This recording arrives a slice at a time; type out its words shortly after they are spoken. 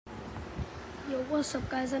Yo, what's up,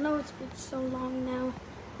 guys? I know it's been so long now.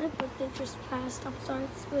 My birthday just passed. I'm sorry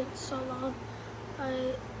it's been so long.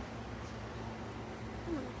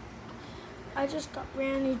 I just got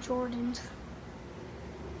brand new Jordans.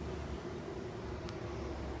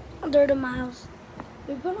 They're the Miles.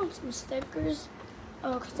 We put on some stickers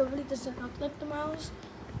because it really doesn't look like the Miles.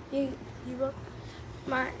 I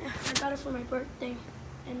got it for my birthday,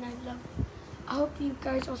 and I love it. I hope you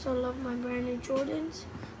guys also love my brand new Jordans.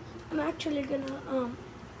 I'm actually gonna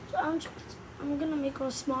I'm gonna make a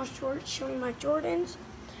small short showing my Jordans.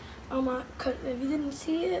 Cause if you didn't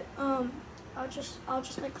see it, I'll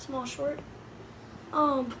just make a small short.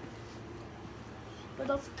 But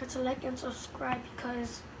don't forget to like and subscribe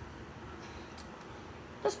because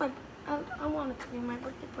that's I want it to be my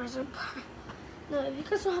birthday present. No, if you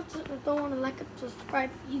guys don't want to like and subscribe,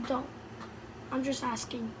 you don't. I'm just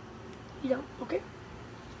asking. You don't, okay?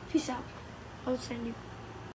 Peace out. I'll send you.